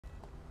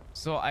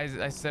So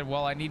I said,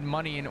 well, I need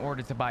money in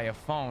order to buy a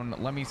phone.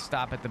 Let me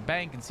stop at the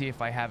bank and see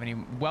if I have any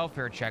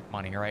welfare check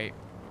money, right?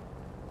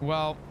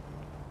 Well,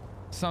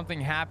 something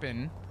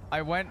happened.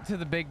 I went to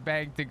the big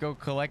bank to go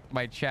collect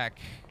my check.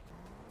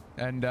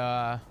 And,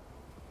 that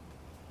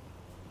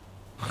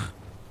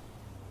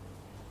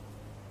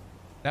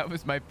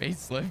was my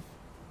payslip.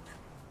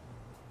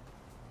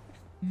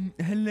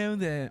 Hello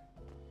there.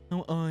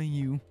 How are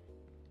you?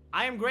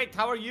 I am great.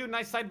 How are you?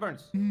 Nice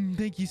sideburns.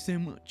 Thank you so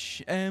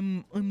much.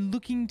 I'm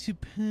looking to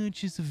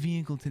purchase a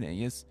vehicle today,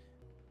 yes?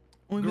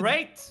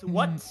 Great.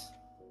 What?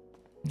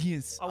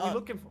 Yes. Are we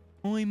looking for?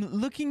 I'm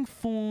looking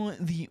for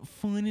the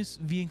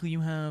finest vehicle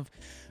you have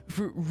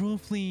for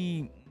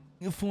roughly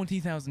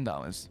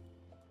 $40,000.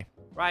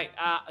 Right.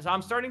 So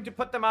I'm starting to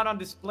put them out on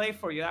display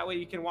for you. That way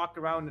you can walk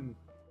around and...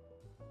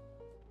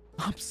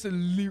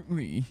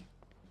 Absolutely.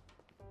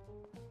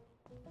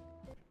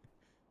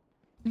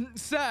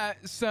 Sir,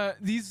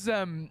 these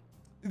all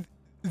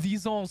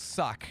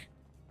suck.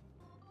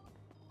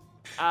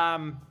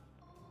 What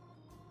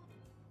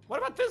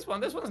about this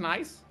one? This one's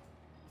nice.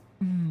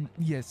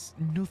 Yes,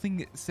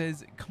 nothing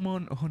says, come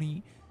on,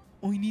 honey,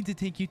 I need to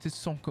take you to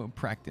soccer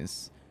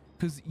practice.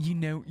 Because, you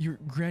know, you're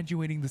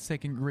graduating the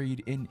 2nd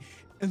grade and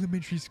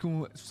elementary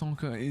school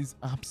soccer is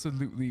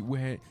absolutely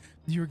where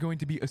you're going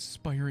to be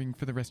aspiring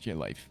for the rest of your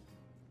life.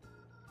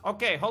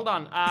 Okay, hold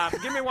on.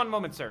 Give me one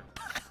moment, sir.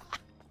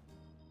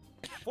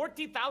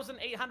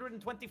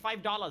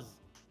 $40,825.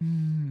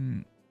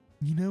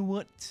 You know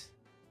what?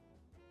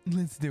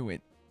 Let's do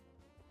it.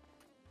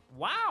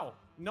 Wow.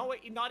 No,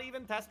 not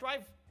even test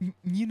drive?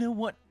 You know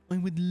what? I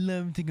would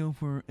love to go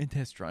for a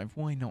test drive.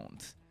 Why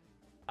not?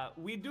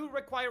 We do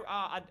require,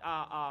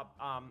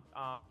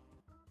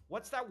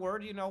 what's that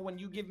word, you know, when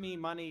you give me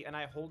money and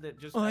I hold it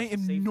just I as a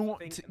am safe not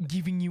thing?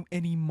 giving you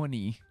any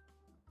money.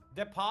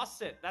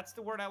 Deposit. That's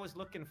the word I was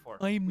looking for.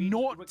 I'm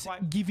not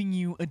giving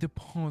you a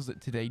deposit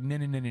today.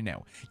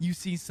 No. You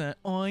see, sir,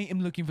 I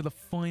am looking for the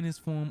finest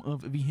form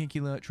of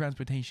vehicular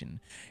transportation.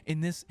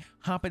 And this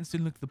happens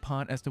to look the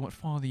part as to what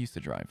Father used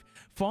to drive.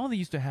 Father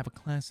used to have a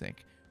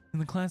classic,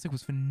 and the classic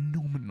was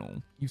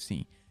phenomenal, you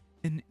see.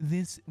 And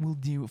this will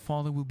do.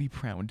 Father will be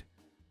proud.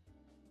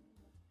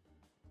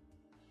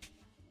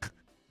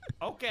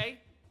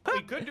 Okay. What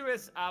we could do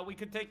is, we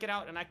could take it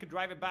out and I could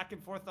drive it back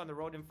and forth on the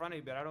road in front of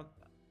you, but I don't...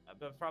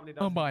 That probably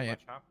doesn't I'll buy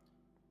much,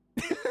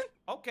 it. huh?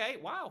 Okay,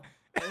 wow.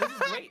 This is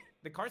great.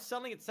 The car's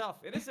selling itself.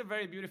 It is a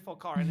very beautiful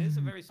car, and it is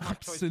a very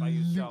smart choice by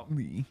you.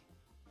 Absolutely.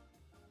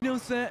 No,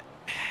 sir.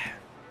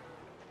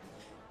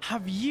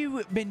 Have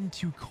you been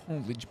to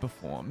college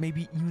before?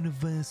 Maybe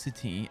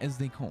university, as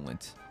they call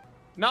it.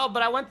 No,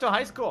 but I went to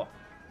high school.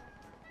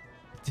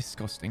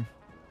 Disgusting.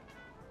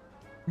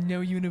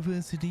 No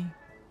university?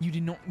 You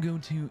did not go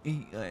to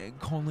a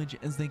college,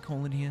 as they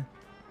call it here?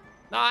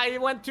 No, I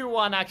went to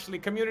one, actually.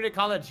 Community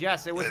college,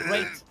 yes. It was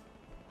great.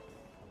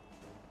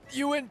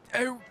 You went...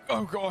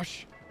 Oh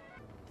gosh.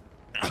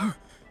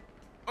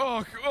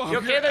 Oh, you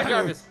okay there,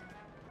 Jarvis?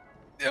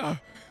 Oh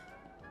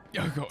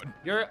God.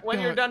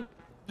 When you're done...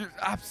 You're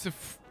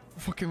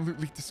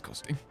absolutely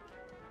disgusting.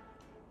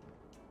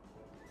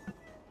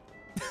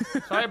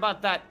 Sorry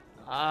about that,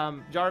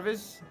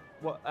 Jarvis.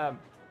 What,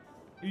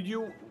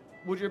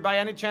 would you by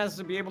any chance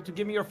be able to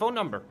give me your phone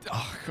number?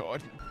 Oh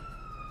God.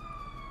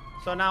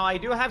 So now I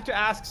do have to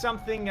ask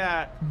something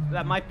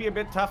that might be a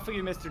bit tough for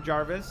you, Mr.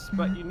 Jarvis,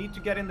 but you need to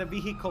get in the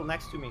vehicle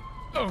next to me.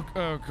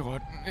 Oh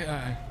God.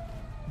 Yeah.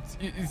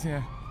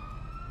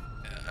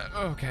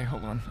 Okay,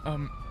 hold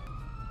on.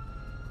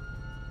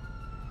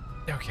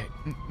 Okay.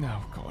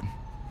 No, God.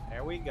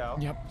 There we go.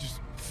 Yep.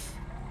 Just.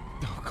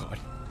 Oh God.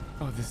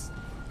 Oh this.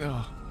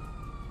 Oh.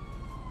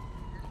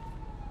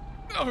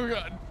 Oh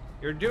God.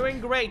 You're doing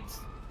great.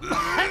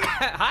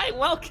 Hi,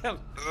 welcome.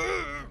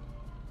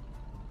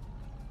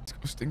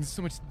 Disgusting. There's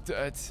so much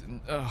dirt. And,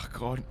 oh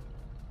God.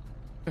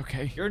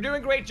 Okay. You're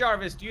doing great,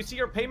 Jarvis. Do you see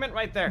your payment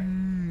right there?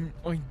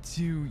 I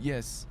do.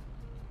 Yes.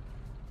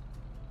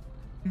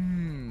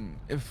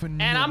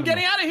 And I'm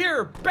getting out of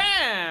here.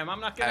 Bam! I'm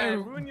not gonna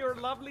ruin your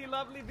lovely,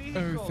 lovely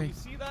vehicle. You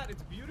see that?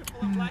 It's beautiful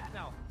and black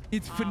now.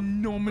 It's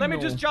phenomenal. Let me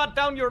just jot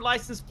down your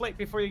license plate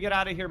before you get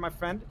out of here, my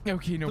friend.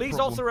 Okay, no problem. Please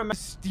also remember... The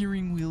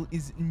steering wheel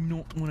is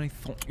not what I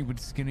thought it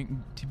was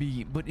going to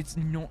be, but it's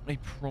not a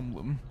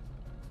problem.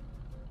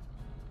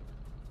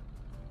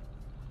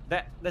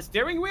 The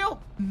steering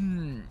wheel?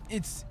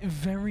 It's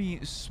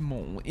very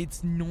small.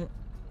 It's not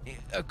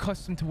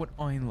accustomed to what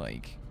I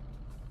like.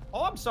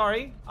 Oh, I'm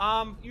sorry.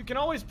 You can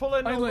always pull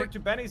in over to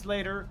Benny's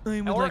later, or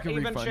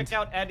even check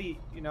out Eddie.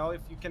 You know,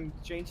 if you can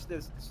change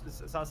this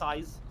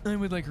size. I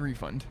would like a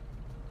refund.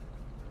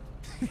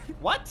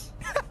 What?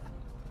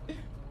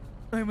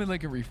 I would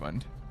like a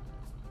refund.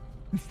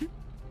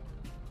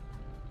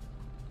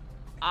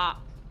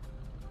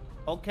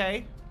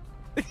 Okay.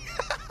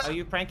 Are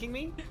you pranking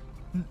me?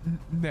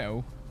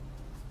 No.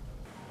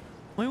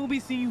 I will be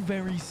seeing you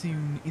very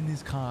soon in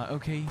this car,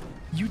 okay?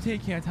 You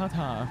take care,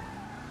 ta-ta.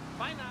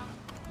 Bye now.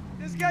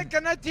 This guy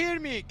cannot hear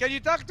me. Can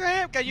you talk to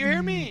him? Can you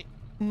hear me?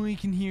 I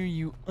can hear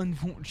you,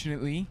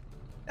 unfortunately.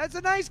 That's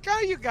a nice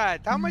car you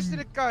got. How much did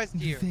it cost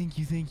you? Thank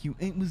you, thank you.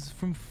 It was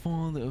from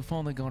father.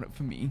 Father got it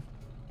for me.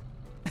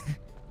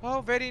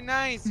 Oh, very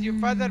nice. Your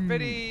father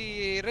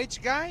very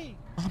rich guy?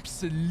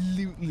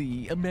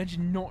 Absolutely.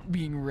 Imagine not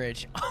being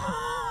rich.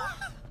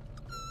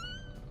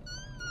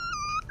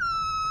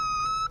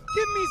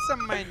 Give me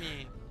some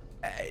money.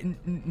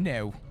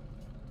 No.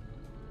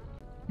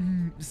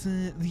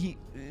 Sir,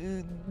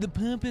 the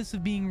purpose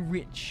of being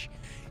rich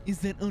is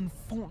that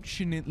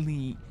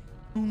unfortunately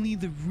only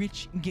the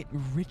rich get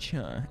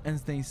richer,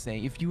 as they say.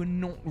 If you are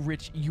not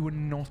rich, you are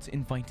not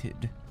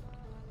invited.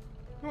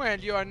 Well,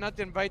 you are not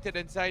invited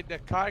inside the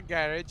car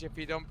garage if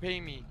you don't pay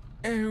me.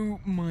 Oh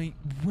my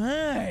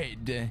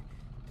word!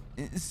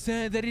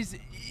 Sir, that is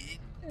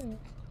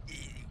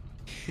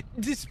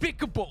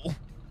despicable.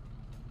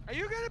 Are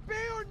you gonna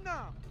pay or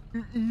no?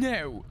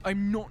 No,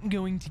 I'm not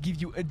going to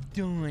give you a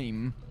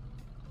dime.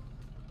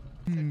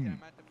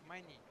 Amount of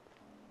money.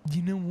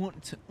 You know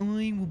what?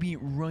 I will be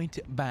right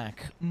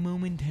back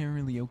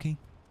momentarily, okay?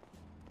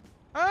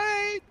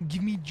 Alright.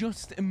 Give me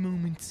just a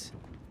moment.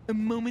 A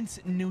moment's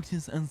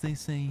notice, as they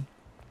say.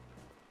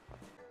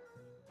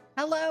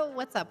 Hello,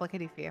 what's up? What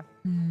can I do for you?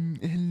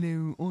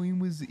 Hello, I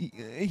was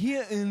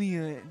here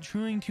earlier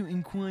trying to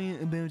inquire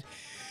about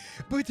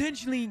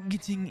potentially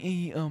getting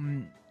a,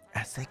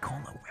 as they call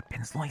a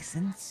weapons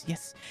license,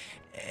 yes.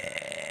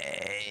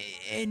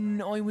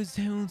 And I was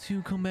told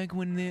to come back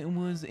when there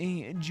was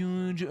a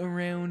judge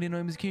around, and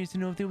I was curious to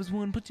know if there was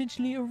one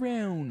potentially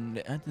around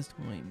at this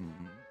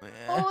time.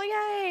 Oh,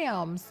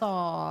 yeah,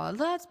 so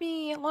let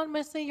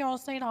me see your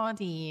state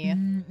ID.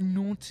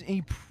 Not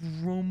a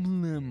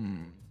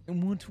problem.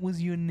 What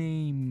was your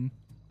name?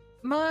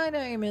 My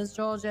name is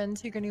George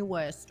Antigone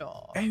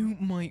Westor. Oh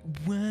my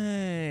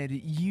word,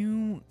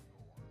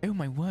 oh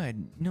my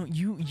word, no,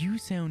 you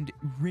sound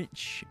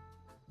rich.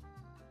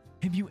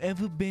 Have you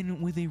ever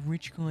been with a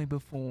rich guy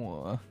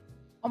before?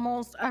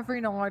 Almost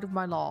every night of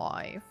my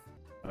life.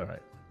 All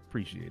right,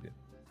 appreciate it.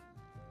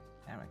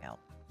 There we go.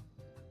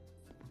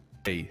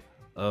 Hey,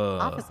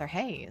 Officer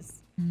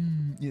Hayes.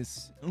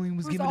 Yes, I was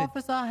Who's given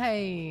Officer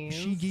Hayes?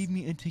 She gave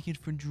me a ticket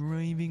for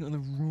driving on the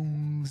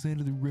wrong side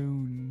of the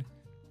road.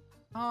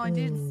 Oh, I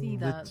did see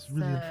that. That's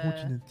really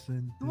unfortunate,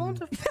 and You want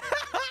to...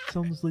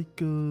 sounds like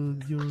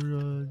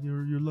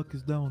your luck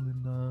is down,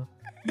 and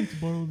you need to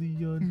borrow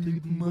the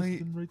Antigone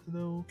Weston right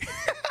now.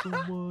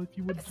 So if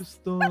you would just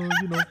you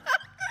know,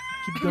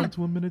 keep it down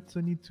to a minute,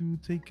 I need to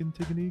take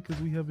Antigone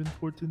because we have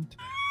important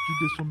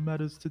judicial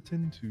matters to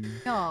tend to.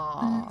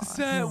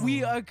 Sir,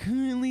 we are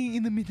currently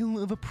in the middle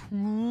of a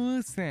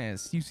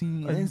process. You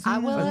see, I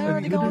will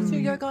already go through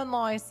your gun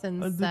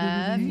license,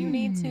 sir. If you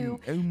need to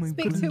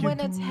speak to an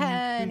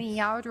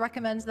attorney, I would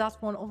recommend that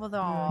one over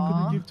there.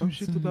 I couldn't give two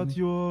shit about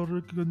your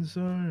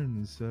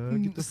concerns.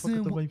 Get the fuck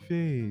out of my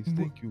face.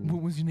 Thank you.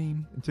 What was your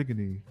name?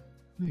 Antigone.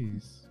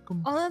 Please,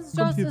 come. Oh, that's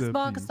come Justice hither,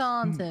 Mark please.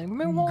 Stanton. Give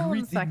me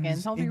 1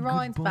 second. I'll be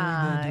right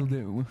back.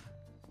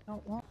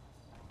 Don't want...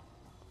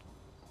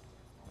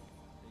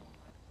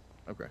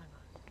 okay.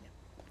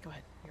 Go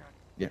ahead. You're on.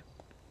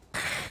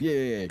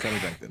 Yeah. Call me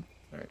back then.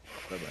 All right.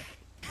 Bye bye.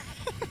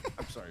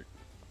 I'm sorry.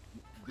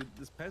 Did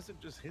this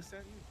peasant just hiss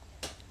at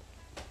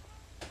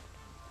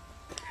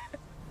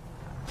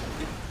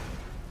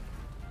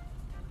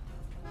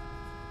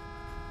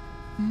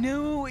you?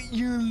 Know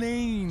your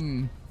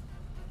lane.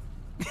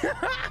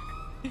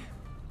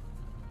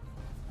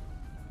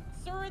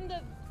 Sir, in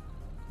the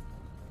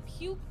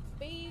puke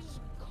beige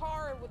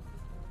car with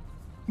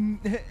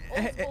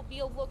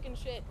Oldsmobile looking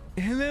shit.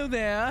 Hello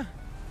there.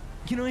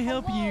 Can I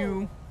help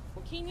you?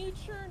 Can you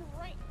turn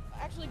right?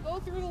 Actually, go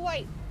through the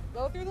light.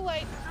 Go through the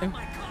light. Oh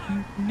my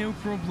god. No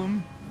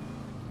problem.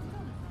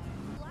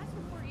 The last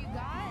report you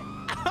got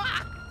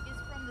is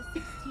from the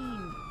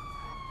 16.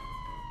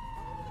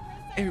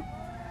 Oh.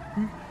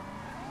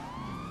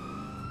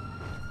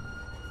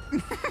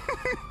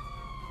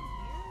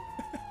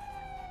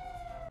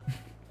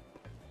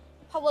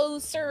 Hello,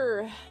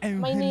 sir. Oh,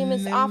 My name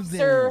is hello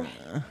Officer.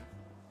 there.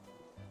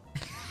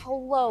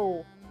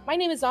 Hello. My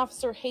name is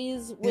Officer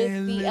Hayes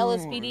with the Hello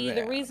LSPD.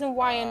 The reason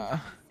why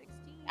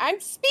I'm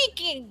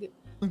speaking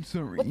I'm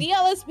sorry. with the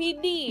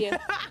LSPD.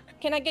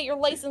 Can I get your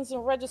license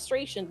and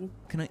registration?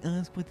 Can I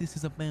ask what this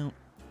is about?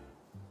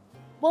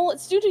 Well,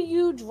 it's due to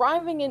you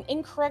driving in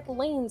incorrect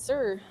lane,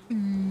 sir.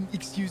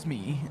 Excuse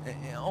me.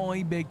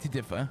 I beg to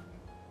differ.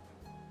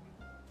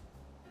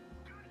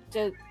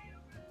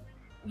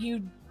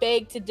 You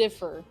beg to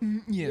differ.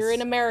 Yes. You're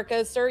in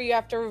America, sir. You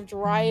have to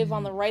drive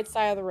on the right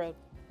side of the road.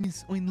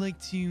 Yes, I'd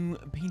like to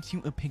paint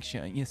you a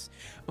picture. Yes.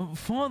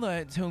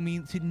 Father told me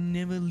to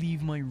never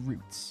leave my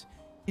roots.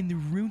 And the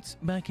roots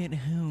back at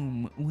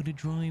home were to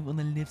drive on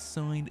the left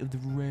side of the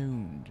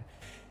road.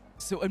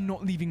 So I'm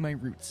not leaving my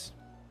roots.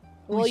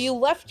 Well, you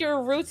left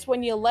your roots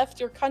when you left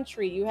your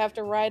country. You have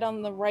to ride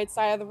on the right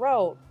side of the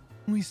road.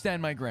 We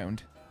stand my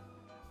ground.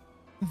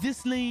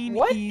 This lane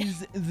What?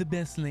 is the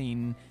best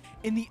lane.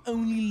 And the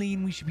only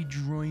lane we should be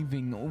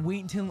driving.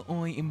 Wait till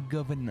I am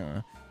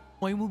governor.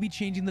 I will be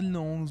changing the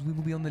laws. We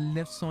will be on the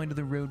left side of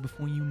the road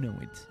before you know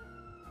it.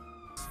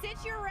 sit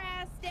your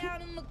ass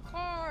down in the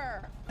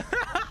car.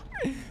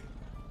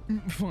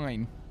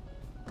 Fine.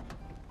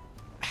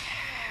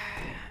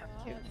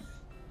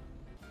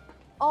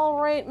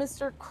 All right,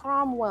 Mr.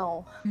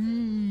 Cromwell.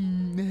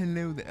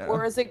 Hello there.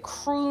 Or is it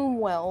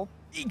Cromwell?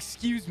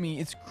 Excuse me,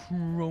 it's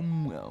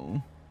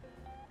Cromwell.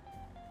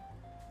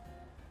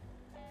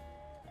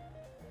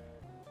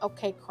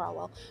 Okay,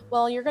 Cromwell.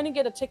 Well, you're going to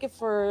get a ticket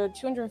for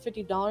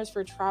 $250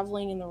 for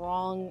traveling in the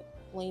wrong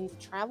lanes of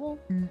travel.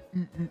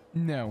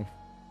 No.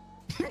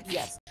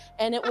 Yes.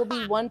 And it will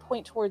be 1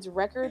 point towards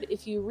record.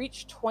 If you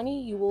reach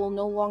 20, you will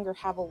no longer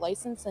have a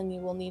license and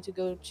you will need to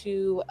go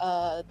to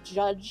a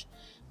judge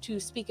to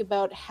speak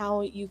about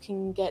how you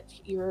can get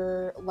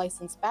your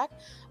license back.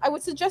 I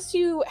would suggest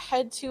you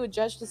head to a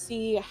judge to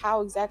see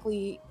how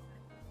exactly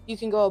you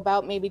can go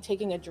about maybe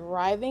taking a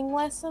driving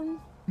lesson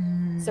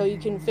so you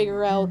can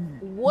figure out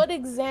what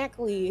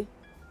exactly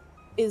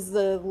is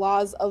the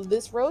laws of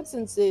this road,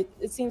 since it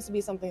seems to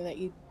be something that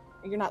you're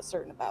not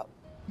certain about.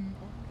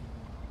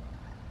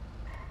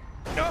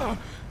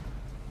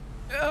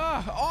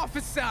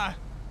 Officer!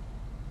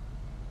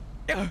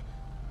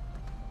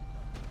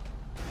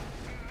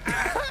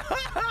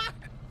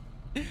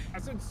 I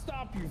said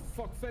stop, you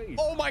fuckface.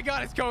 Oh my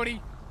god, it's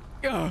Cody!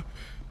 Hello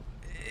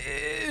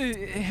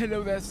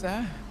there,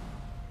 sir.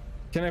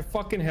 Can I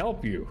fucking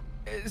help you?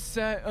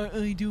 Sir,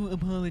 I do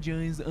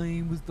apologize.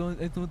 I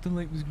thought the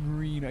light was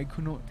green. I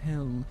could not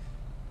tell.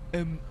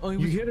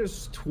 You hit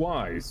us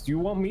twice. Do you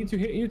want me to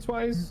hit you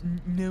twice?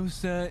 No,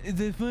 sir.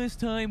 The first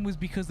time was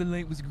because the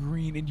light was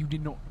green and you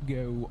did not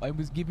go. I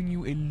was giving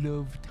you a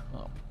love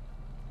tap.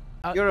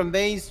 You're a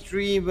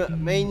mainstream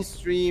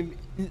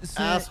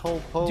sir,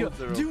 asshole poser,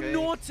 do okay?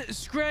 not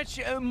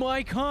scratch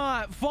my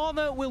car.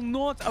 Father will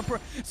not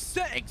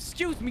Sir,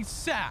 excuse me,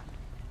 sir.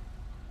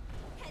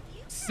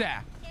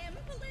 Sir.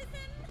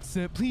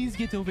 Sir, please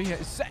get over here.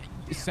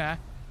 Sir.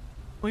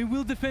 I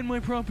will defend my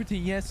property,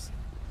 yes.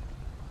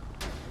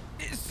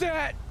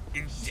 Sir.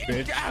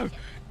 Bitch.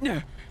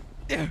 No.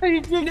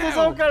 You think this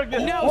all gotta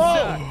get... No, Whoa!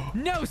 sir.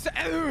 No,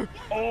 sir.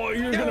 Oh,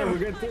 you're gonna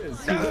regret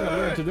this. You're gonna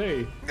learn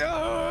today.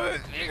 Oh,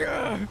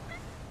 God.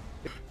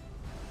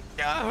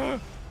 Oh,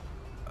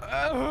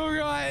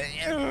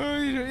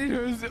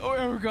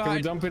 God. Can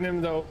we dump in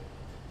him, though?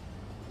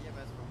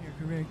 You're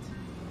correct.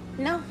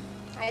 No,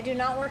 I do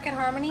not work at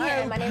Harmony,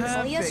 and my name is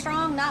Leah perfect.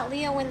 Strong, not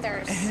Leah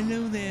Winters.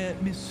 Hello there,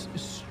 Miss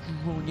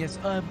Strong. Yes,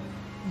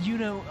 you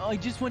know, I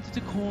just wanted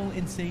to call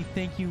and say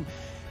thank you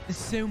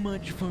so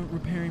much for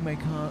repairing my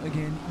car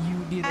again.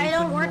 You did. I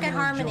don't work at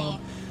Harmony.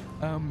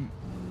 Job.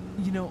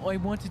 You know, I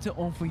wanted to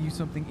offer you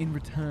something in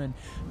return.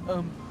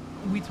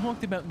 We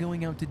talked about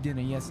going out to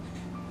dinner. Yes.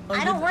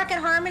 I don't work at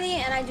Harmony,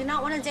 and I do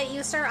not want to date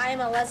you, sir. I am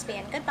a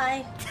lesbian.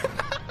 Goodbye.